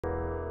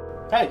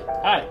Hey,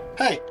 hi.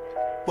 Hey,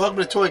 welcome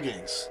to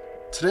Toygains.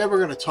 Today we're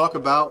going to talk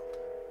about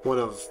one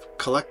of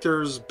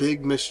collector's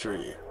big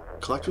mystery.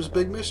 Collector's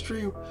big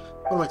mystery?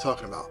 What am I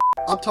talking about?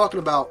 I'm talking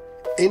about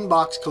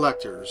inbox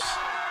collectors.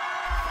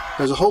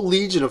 There's a whole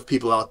legion of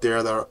people out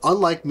there that are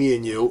unlike me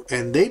and you,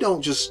 and they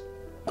don't just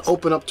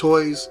open up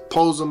toys,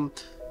 pose them,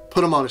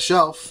 put them on a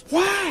shelf.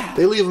 Wow.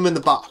 They leave them in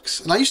the box.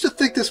 And I used to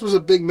think this was a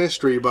big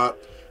mystery,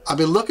 but I've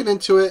been looking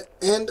into it,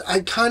 and I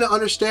kind of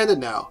understand it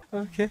now.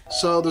 Okay.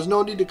 So there's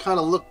no need to kind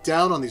of look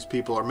down on these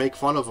people or make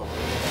fun of them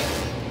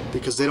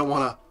because they don't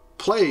want to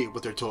play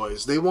with their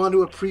toys. They want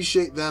to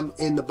appreciate them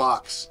in the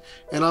box.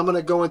 And I'm going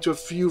to go into a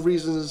few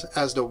reasons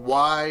as to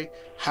why,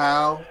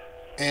 how,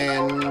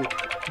 and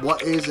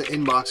what is an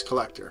inbox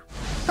collector.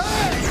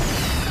 Hey!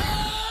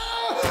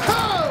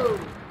 Oh!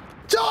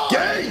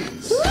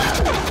 Toygains!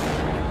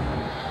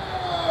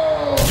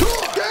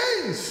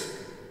 Toygains!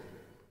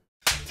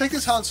 Take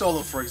this Han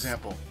Solo, for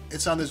example.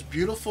 It's on this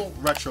beautiful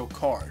retro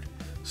card.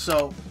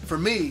 So, for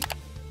me,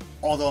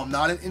 although I'm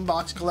not an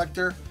inbox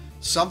collector,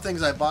 some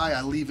things I buy,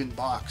 I leave in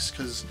box,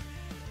 because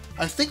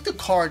I think the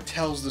card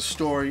tells the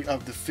story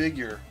of the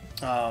figure.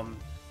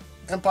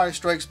 Empire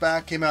Strikes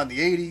Back came out in the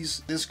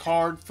 80s. This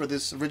card for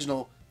this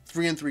original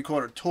 3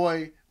 3/4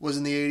 toy was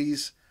in the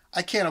 80s.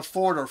 I can't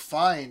afford or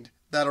find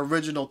that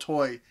original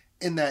toy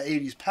in that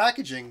 80s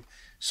packaging,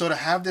 so to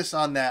have this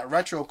on that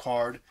retro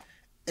card,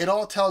 it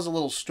all tells a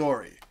little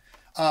story.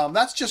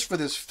 That's just for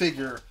this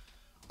figure.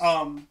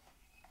 I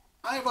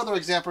have other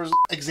examples,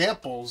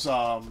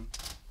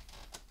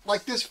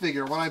 like this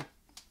figure. When I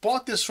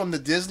bought this from the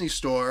Disney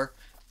store,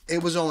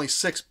 it was only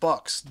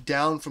 $6,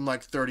 down from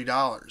like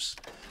 $30.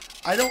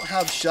 I don't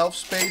have shelf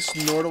space,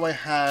 nor do I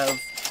have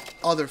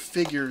other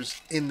figures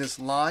in this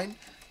line.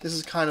 This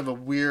is kind of a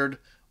weird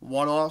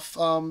one-off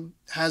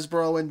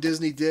Hasbro and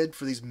Disney did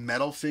for these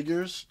metal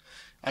figures.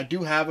 I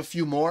do have a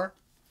few more,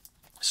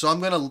 so I'm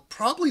going to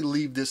probably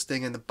leave this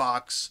thing in the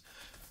box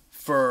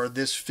for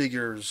this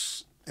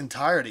figure's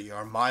entirety,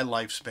 or my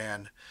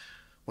lifespan,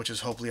 which is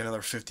hopefully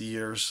another 50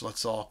 years.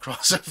 Let's all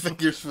cross our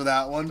fingers for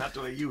that one. Not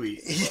the way you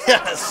eat.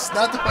 Yes,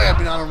 not the way I've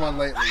been on a run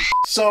lately.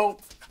 So,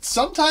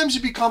 sometimes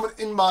you become an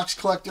inbox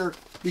collector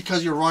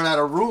because you run out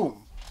of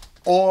room.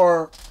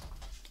 Or,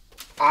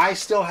 I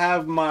still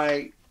have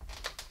my...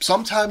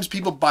 Sometimes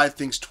people buy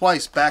things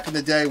twice. Back in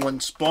the day when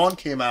Spawn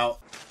came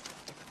out,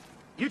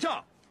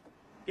 Utah,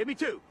 give me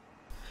 2.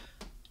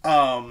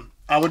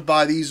 I would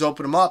buy these,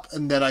 open them up,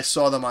 and then I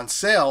saw them on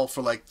sale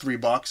for like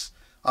 $3.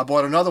 I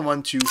bought another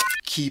one to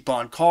keep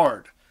on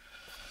card.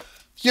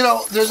 You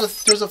know, there's a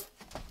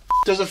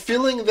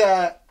feeling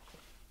that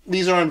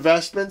these are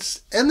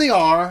investments, and they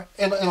are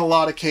in a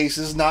lot of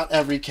cases. Not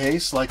every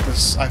case. Like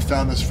this, I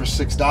found this for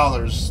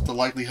 $6. The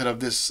likelihood of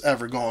this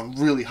ever going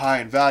really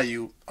high in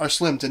value are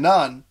slim to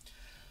none.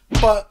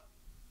 But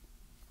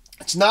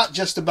it's not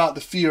just about the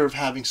fear of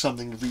having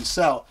something to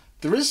resell.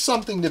 There is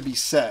something to be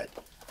said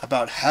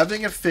about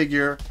having a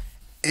figure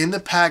in the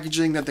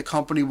packaging that the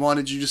company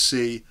wanted you to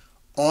see.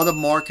 All the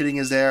marketing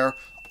is there.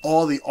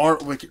 All the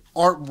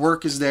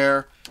artwork is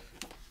there.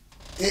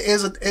 It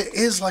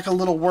is like a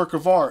little work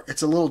of art.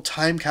 It's a little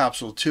time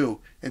capsule too.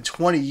 In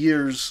 20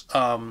 years,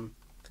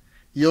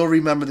 you'll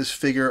remember this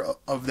figure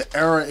of the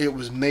era it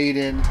was made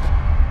in.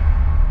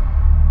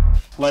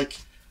 Like,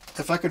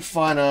 if I could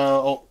find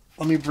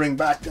let me bring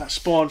back that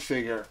Spawn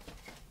figure.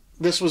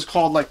 This was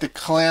called like the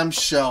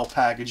clamshell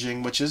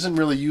packaging, which isn't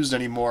really used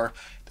anymore.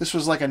 This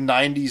was like a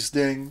 90s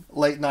thing,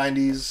 late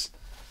 90s.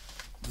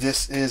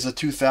 This is a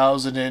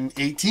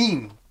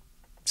 2018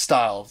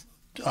 style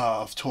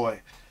of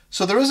toy.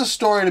 So there is a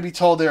story to be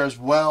told there as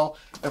well.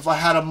 If I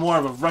had more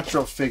of a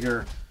retro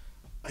figure,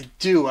 I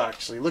do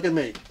actually. Look at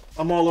me.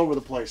 I'm all over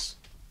the place.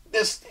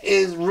 This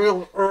is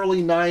real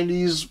early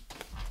 90s.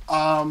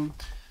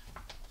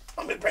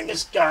 Let me bring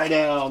this guy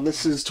down.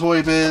 This is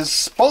Toy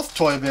Biz. Both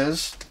Toy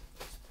Biz.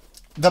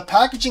 The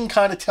packaging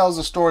kind of tells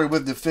the story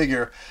with the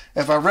figure.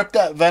 If I rip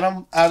that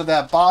Venom out of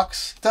that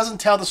box, it doesn't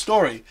tell the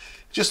story.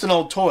 Just an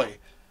old toy.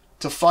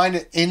 To find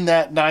it in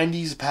that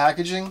 90s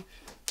packaging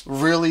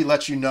really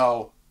lets you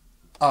know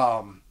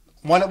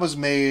when it was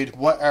made,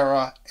 what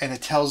era, and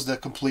it tells the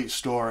complete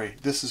story.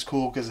 This is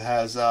cool because it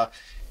has,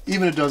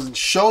 even if it doesn't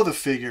show the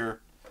figure,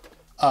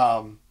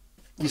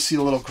 you see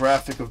a little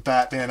graphic of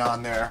Batman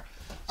on there.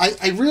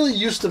 I really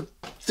used to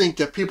think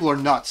that people are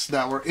nuts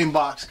that were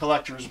inbox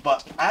collectors,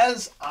 but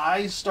as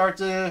I start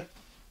to...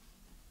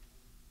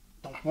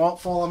 Don't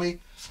follow me.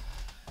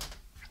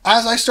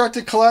 As I start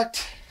to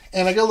collect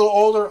and I get a little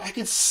older, I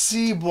can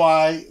see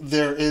why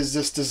there is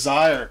this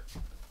desire.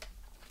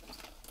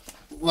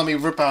 Let me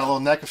rip out a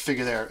little NECA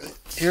figure there.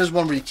 Here's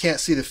one where you can't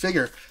see the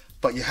figure,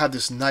 but you have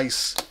this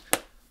nice,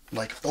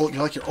 like,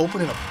 you're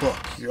opening a book.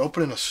 You're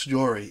opening a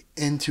story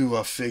into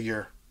a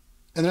figure.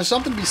 And there's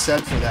something to be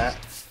said for that.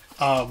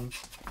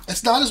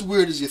 It's not as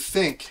weird as you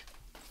think,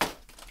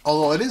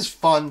 although it is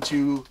fun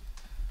to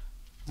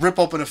rip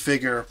open a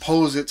figure,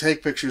 pose it,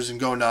 take pictures, and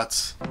go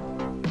nuts.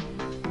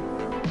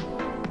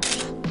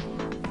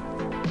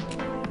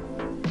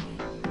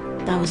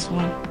 That was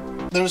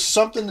fun. There's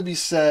something to be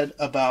said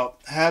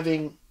about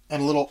having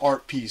and a little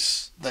art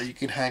piece that you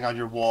can hang on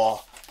your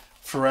wall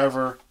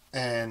forever,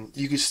 and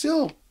you can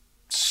still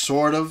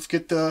sort of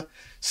get the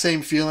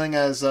same feeling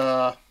as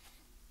out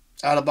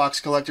of box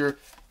collector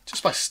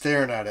just by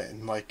staring at it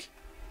and like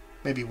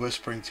maybe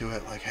whispering to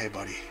it like, "Hey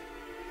buddy,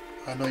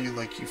 I know you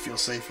feel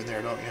safe in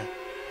there, don't you?"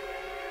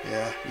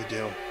 Yeah, you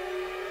do.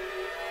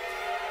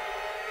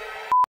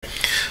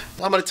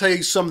 I'm going to tell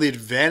you some of the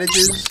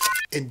advantages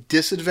and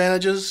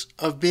disadvantages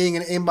of being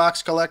an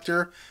inbox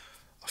collector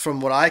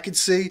from what I could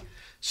see.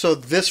 So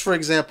this, for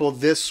example,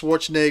 this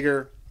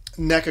Schwarzenegger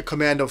NECA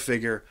Commando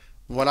figure,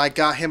 when I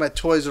got him at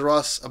Toys R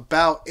Us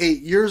about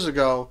 8 years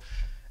ago,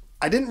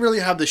 I didn't really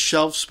have the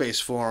shelf space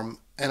for him,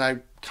 and I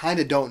kind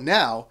of don't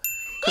now,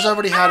 because I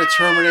already had a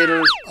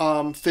Terminator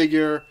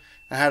figure,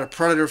 I had a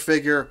Predator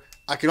figure.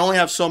 I could only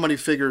have so many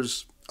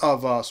figures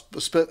of a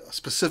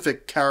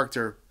specific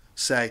character,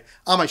 say,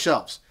 on my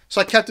shelves. So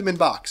I kept them in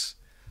box.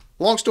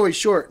 Long story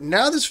short,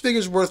 now this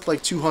figure's worth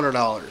like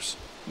 $200.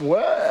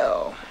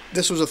 Well,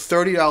 this was a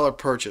 $30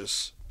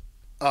 purchase.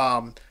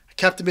 I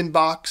kept them in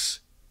box.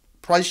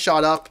 Price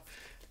shot up.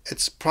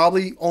 It's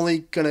probably only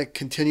going to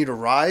continue to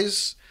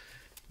rise.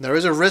 There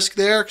is a risk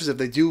there because if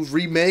they do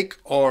remake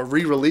or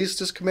re-release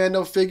this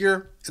Commando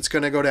figure, it's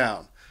going to go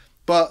down.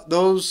 But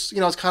those,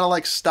 it's kind of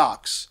like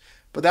stocks.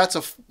 But that's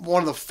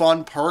one of the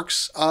fun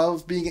perks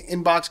of being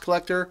an inbox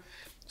collector.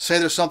 Say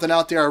there's something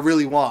out there I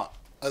really want.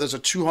 There's a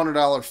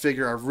 $200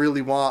 figure I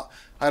really want.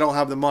 I don't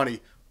have the money.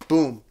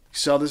 Boom. You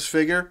sell this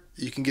figure.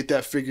 You can get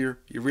that figure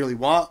you really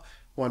want.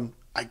 When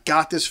I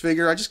got this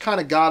figure, I just kind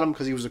of got him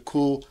because he was a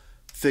cool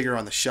figure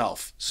on the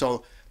shelf.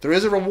 So there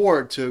is a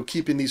reward to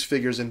keeping these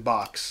figures in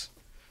box.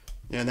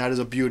 And that is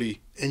a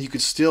beauty. And you can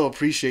still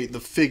appreciate the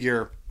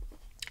figure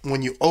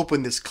when you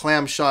open this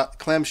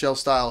clamshell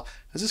style.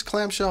 Is this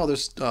clamshell?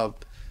 There's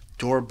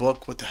door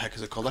book. What the heck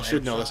is it called? I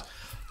should know this.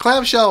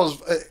 Clamshell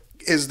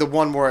is the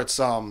one where it's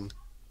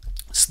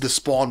the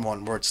Spawn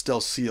one where it's still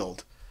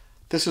sealed.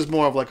 This is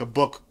more of like a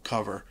book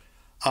cover.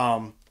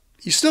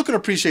 You still can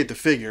appreciate the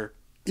figure.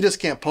 You just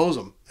can't pose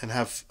them and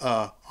have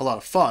a lot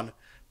of fun.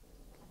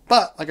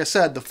 But like I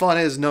said, the fun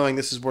is knowing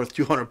this is worth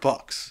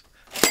 $200.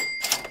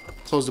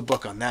 Close the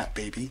book on that,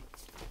 baby.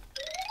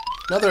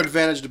 Another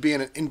advantage to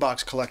being an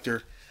inbox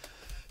collector.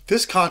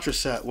 This Contra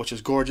set, which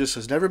is gorgeous,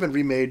 has never been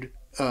remade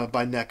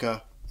by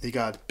NECA. They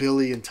got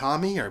Billy and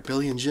Tommy, or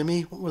Billy and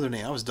Jimmy. What were their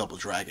names? That was Double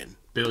Dragon.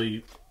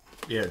 Billy,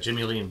 yeah,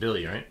 Jimmy Lee and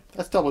Billy, right?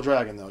 That's Double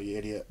Dragon, though, you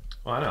idiot.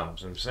 Well, I know,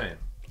 that's what I'm saying.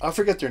 I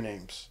forget their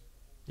names.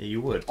 Yeah,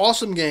 you would.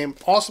 Awesome game,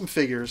 awesome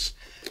figures.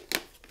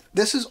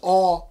 This is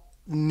all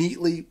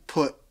neatly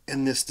put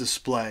in this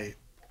display.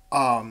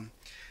 And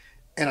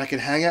I can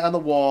hang it on the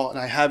wall, and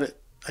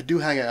I do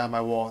hang it on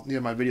my wall near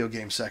my video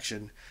game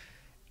section.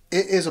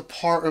 It is a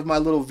part of my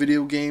little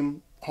video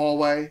game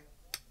hallway.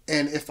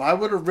 And if I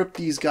were to rip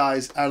these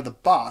guys out of the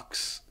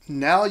box,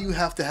 now you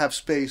have to have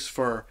space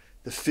for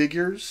the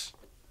figures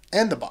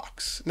and the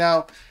box.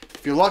 Now,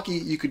 if you're lucky,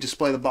 you could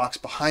display the box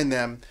behind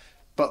them.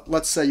 But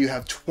let's say you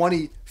have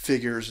 20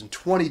 figures and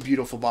 20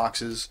 beautiful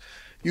boxes.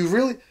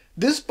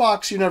 This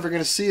box you're never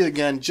going to see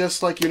again,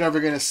 just like you're never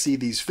going to see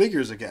these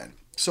figures again.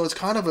 So it's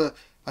kind of a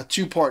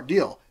two-part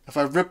deal. If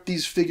I rip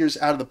these figures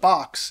out of the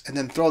box and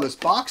then throw this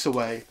box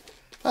away,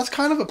 that's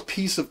kind of a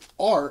piece of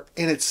art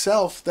in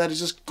itself that is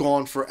just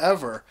gone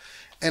forever.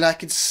 And I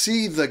could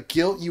see the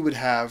guilt you would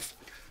have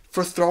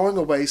for throwing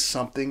away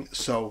something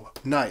so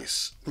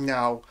nice.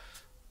 Now,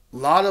 a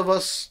lot of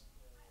us,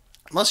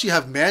 unless you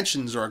have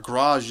mansions or a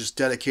garage just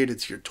dedicated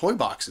to your toy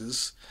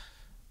boxes,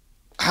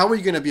 how are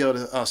you going to be able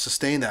to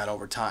sustain that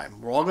over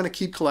time? We're all going to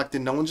keep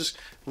collecting. No one just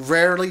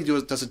rarely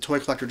does a toy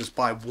collector just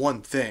buy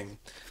one thing.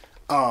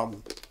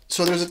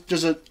 So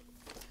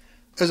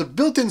there's a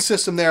built-in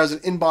system there as an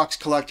inbox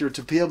collector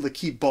to be able to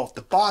keep both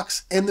the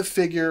box and the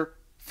figure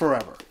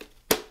forever.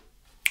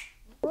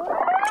 So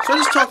I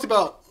just talked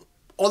about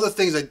all the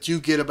things I do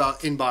get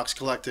about inbox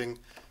collecting.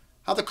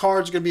 How the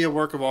card's going to be a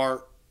work of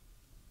art.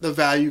 The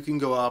value can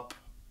go up.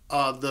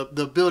 The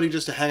ability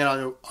just to hang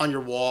it on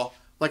your wall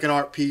like an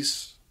art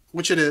piece,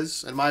 which it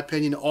is. In my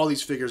opinion, all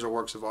these figures are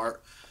works of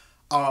art.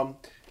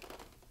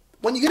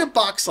 When you get a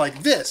box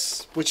like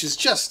this, which is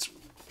just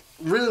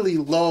really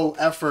low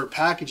effort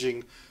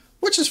packaging,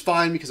 which is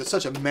fine because it's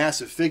such a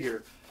massive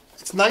figure.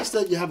 It's nice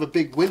that you have a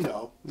big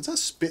window. Is that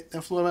spit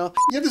that flew out of my mouth?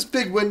 You have this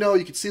big window,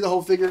 you can see the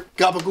whole figure.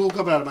 Gabagool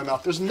coming out of my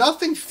mouth. There's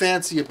nothing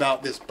fancy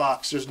about this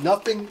box. There's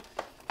nothing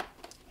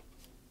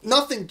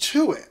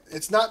to it.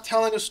 It's not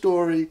telling a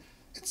story.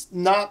 It's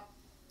not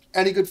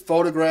any good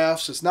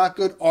photographs. It's not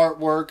good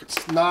artwork.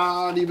 It's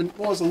not even,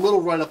 well, it's a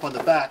little right up on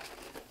the back.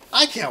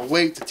 I can't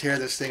wait to tear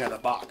this thing out of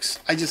the box.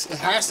 It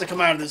has to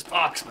come out of this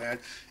box, man.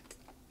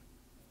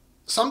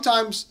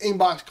 Sometimes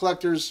inbox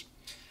collectors,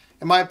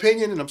 in my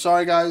opinion, and I'm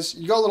sorry guys,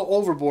 you go a little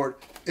overboard.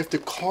 If the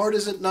card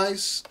isn't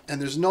nice and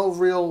there's no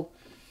real,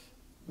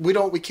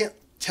 we can't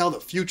tell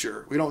the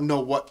future. We don't know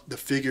what the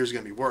figure is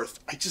going to be worth.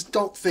 I just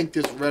don't think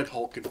this Red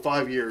Hulk in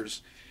 5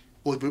 years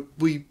will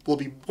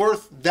be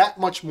worth that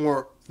much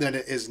more than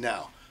it is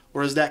now.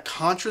 Whereas that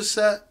Contra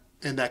set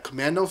and that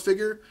Commando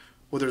figure,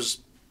 well, there's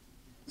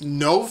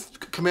no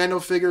Commando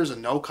figures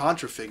and no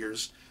Contra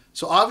figures.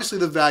 So obviously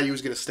the value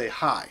is going to stay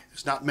high.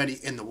 There's not many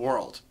in the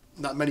world.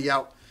 Not many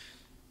out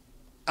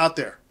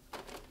there.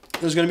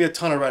 There's going to be a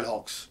ton of Red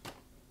Hulks.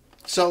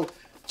 So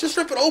just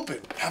rip it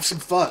open. Have some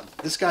fun.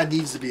 This guy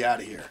needs to be out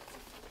of here.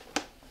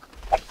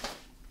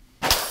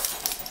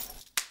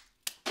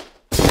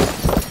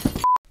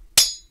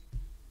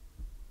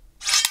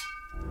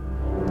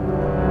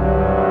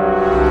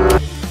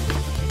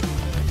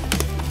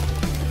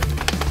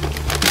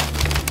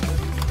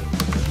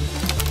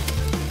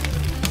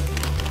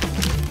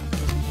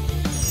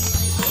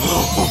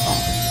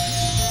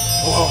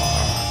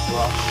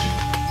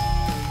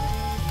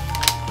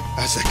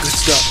 That's that good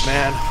stuff,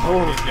 man. Oh,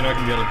 You're not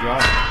gonna be able to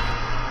drive.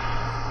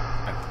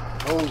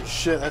 holy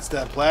shit, that's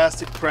that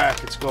plastic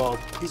crack. It's called.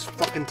 These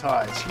fucking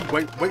ties.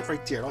 Wait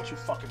right there. Don't you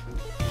fucking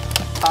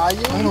tie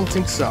you? I don't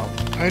think so.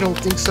 I don't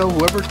think so.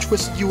 Whoever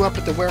twisted you up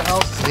at the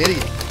warehouse is an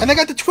idiot. And they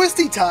got the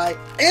twisty tie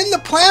and the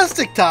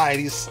plastic tie.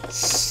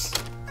 These.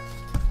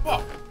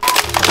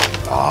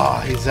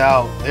 Oh, he's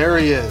out. There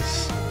he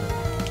is.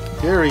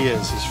 There he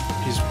is.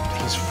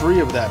 He's free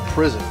of that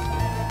prison.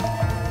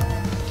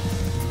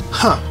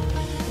 Huh.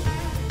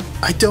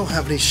 I don't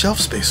have any shelf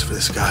space for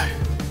this guy.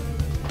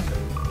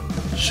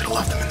 Should have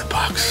left him in the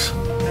box.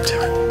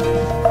 Damn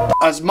it.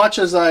 As much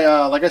as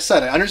I, like I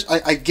said,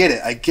 I get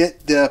it. I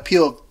get the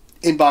appeal of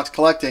in-box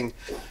collecting,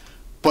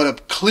 but a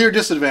clear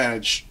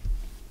disadvantage.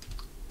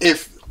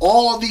 If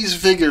all of these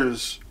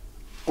figures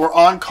were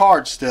on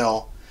card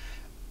still,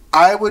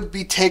 I would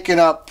be taking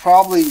up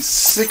probably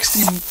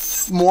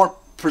 60% more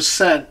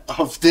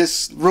of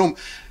this room.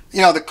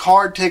 You know, the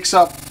card takes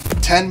up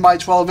 10 by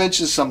 12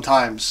 inches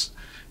sometimes.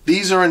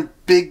 These are in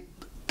big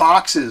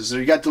boxes, or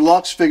you got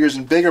deluxe figures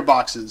in bigger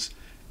boxes.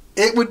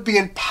 It would be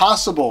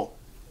impossible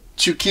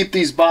to keep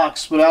these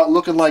boxed without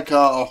looking like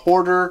a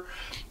hoarder.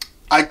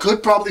 I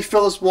could probably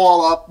fill this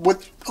wall up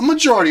with a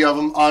majority of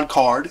them on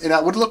card, and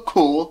that would look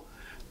cool,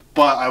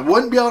 but I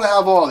wouldn't be able to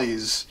have all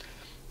these.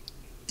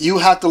 You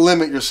have to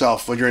limit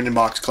yourself when you're an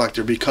in-box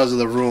collector because of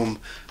the room.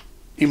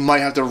 You might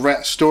have to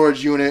rent a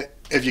storage unit.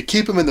 If you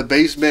keep them in the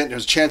basement,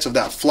 there's a chance of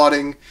that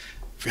flooding.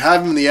 If you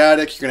have them in the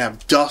attic, you're going to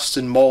have dust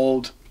and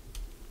mold.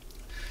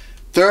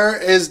 There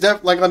is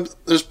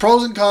there's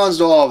pros and cons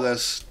to all of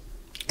this,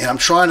 and I'm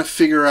trying to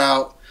figure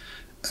out.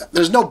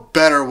 There's no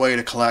better way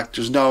to collect.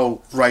 There's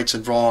no rights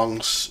and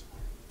wrongs,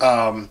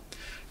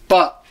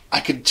 but I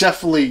could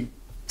definitely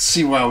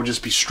see why I would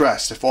just be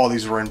stressed if all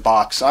these were in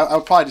box. I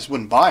probably just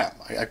wouldn't buy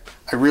them.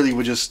 I really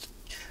would just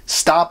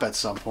stop at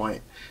some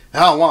point.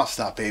 And I don't want to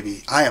stop,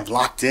 baby. I am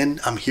locked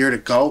in. I'm here to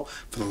go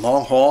for the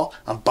long haul.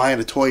 I'm buying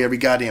a toy every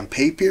goddamn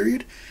pay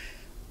period.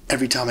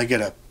 Every time I get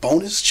a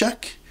bonus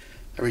check.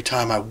 Every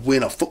time I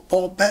win a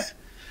football bet.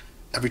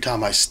 Every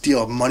time I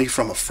steal money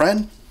from a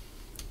friend.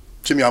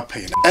 Jimmy, I'll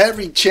pay you.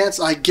 Every chance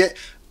I get,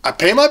 I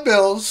pay my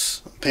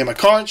bills, pay my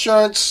car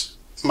insurance,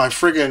 my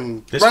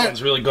friggin' This rent.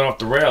 one's really going off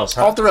the rails,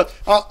 huh? Off the rails.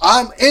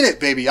 I'm in it,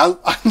 baby. I'm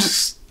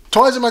just,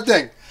 toys are my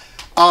thing.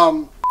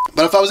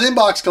 But if I was an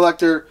in-box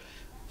collector,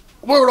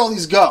 where would all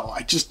these go?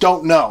 I just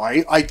don't know.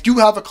 I do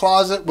have a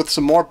closet with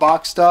some more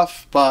box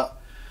stuff,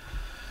 but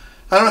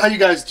I don't know how you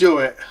guys do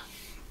it.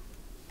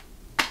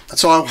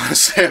 That's all I want to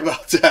say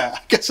about that.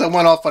 I guess I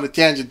went off on a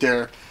tangent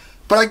there,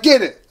 but I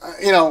get it.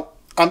 You know,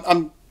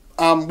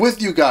 I'm with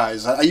you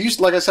guys.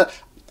 Like I said,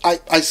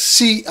 I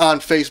see on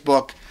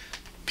Facebook,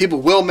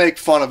 people will make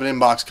fun of an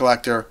inbox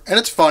collector, and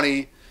it's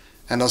funny,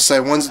 and they'll say,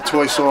 "When's the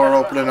toy store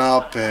opening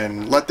up?"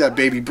 and "Let that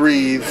baby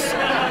breathe."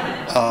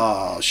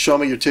 Show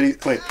me your titty.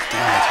 Wait, what the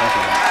hell am I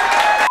talking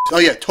about? Oh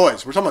yeah,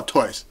 toys. We're talking about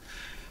toys.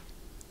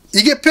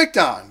 You get picked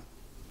on,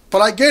 but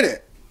I get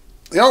it.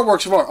 The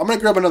artworks of art. I'm gonna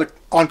grab another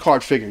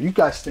on-card figure. You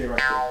guys stay right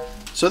there.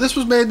 So this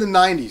was made in the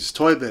 90s,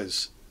 Toy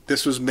Biz.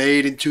 This was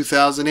made in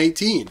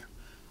 2018.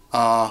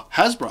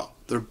 Hasbro.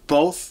 They're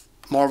both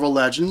Marvel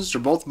Legends.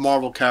 They're both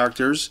Marvel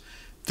characters.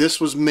 This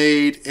was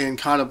made in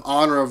kind of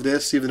honor of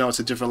this, even though it's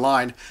a different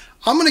line.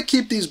 I'm gonna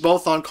keep these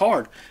both on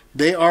card.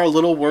 They are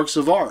little works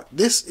of art.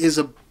 This is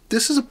a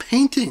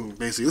painting,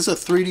 basically. This is a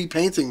 3D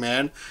painting,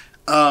 man.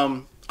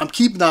 I'm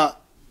keeping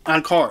that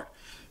on card.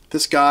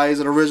 This guy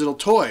is an original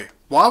toy.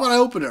 Why would I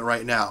open it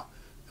right now?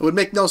 It would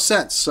make no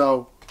sense.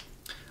 So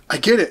I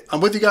get it.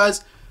 I'm with you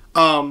guys.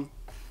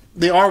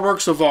 They are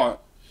works of art.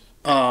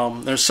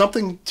 There's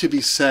something to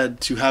be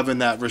said to having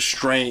that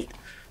restraint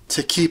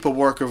to keep a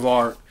work of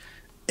art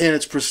in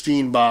its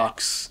pristine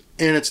box,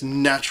 in its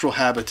natural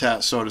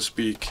habitat, so to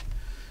speak.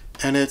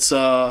 And it's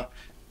a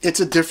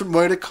different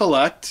way to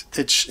collect.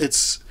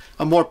 It's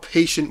a more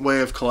patient way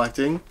of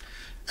collecting,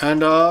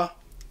 and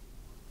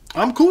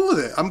I'm cool with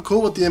it. I'm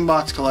cool with the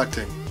inbox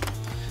collecting.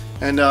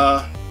 And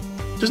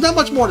there's not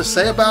much more to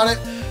say about it.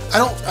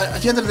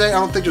 At the end of the day, I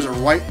don't think there's a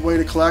right way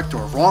to collect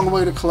or a wrong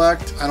way to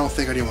collect. I don't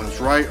think anyone is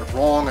right or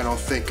wrong. I don't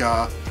think,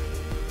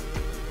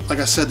 like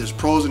I said, there's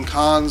pros and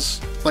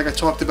cons, like I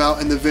talked about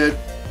in the vid.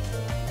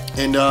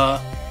 And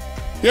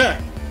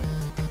yeah.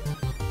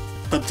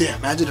 But damn,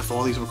 imagine if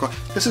all these were.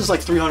 This is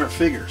like 300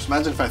 figures.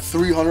 Imagine if I had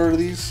 300 of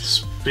these.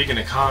 Speaking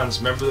of cons,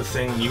 remember the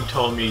thing you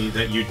told me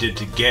that you did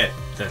to get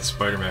that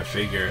Spider-Man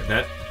figure.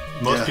 That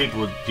most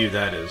people would view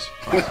that as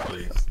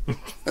possibly.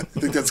 I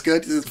think that's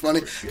good. It's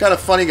funny. Got a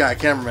funny guy,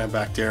 cameraman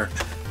back there.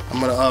 I'm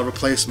gonna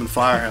replace him and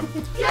fire him.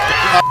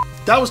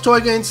 That was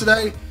Toygains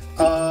today.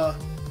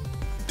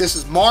 This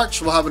is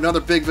March. We'll have another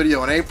big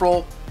video in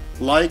April.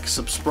 Like,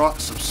 subscribe.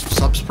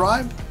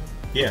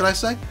 Yeah. What did I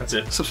say? That's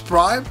it.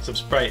 Subscribe.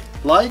 Subscribe.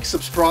 Like,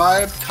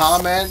 subscribe,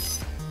 comment.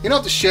 You don't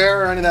have to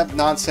share or any of that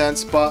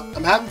nonsense, but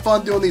I'm having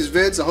fun doing these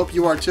vids. I hope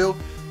you are too.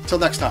 Till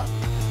next time.